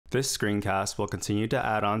This screencast will continue to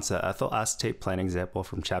add on to ethyl acetate plant example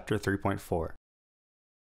from chapter 3.4.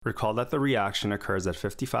 Recall that the reaction occurs at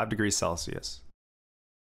 55 degrees Celsius.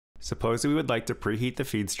 Suppose we would like to preheat the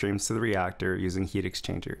feed streams to the reactor using heat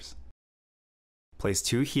exchangers. Place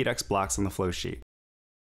 2 heat-ex blocks on the flow sheet.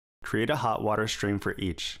 Create a hot water stream for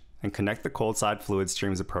each, and connect the cold side fluid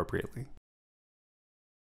streams appropriately.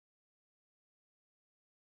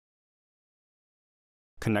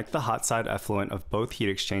 Connect the hot side effluent of both heat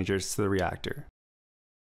exchangers to the reactor.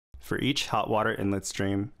 For each hot water inlet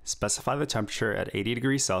stream, specify the temperature at 80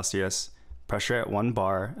 degrees Celsius, pressure at 1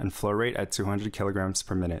 bar, and flow rate at 200 kilograms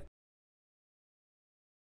per minute.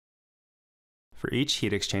 For each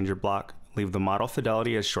heat exchanger block, leave the model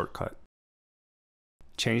fidelity as shortcut.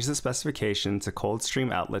 Change the specification to cold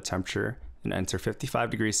stream outlet temperature and enter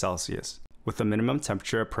 55 degrees Celsius, with a minimum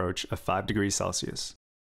temperature approach of 5 degrees Celsius.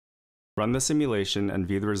 Run the simulation and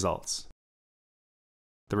view the results.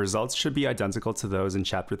 The results should be identical to those in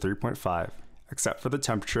chapter 3.5, except for the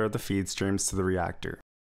temperature of the feed streams to the reactor.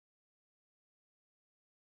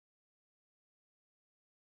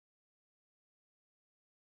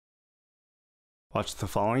 Watch the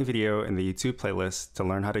following video in the YouTube playlist to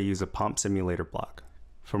learn how to use a pump simulator block.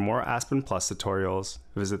 For more Aspen Plus tutorials,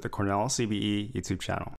 visit the Cornell CBE YouTube channel.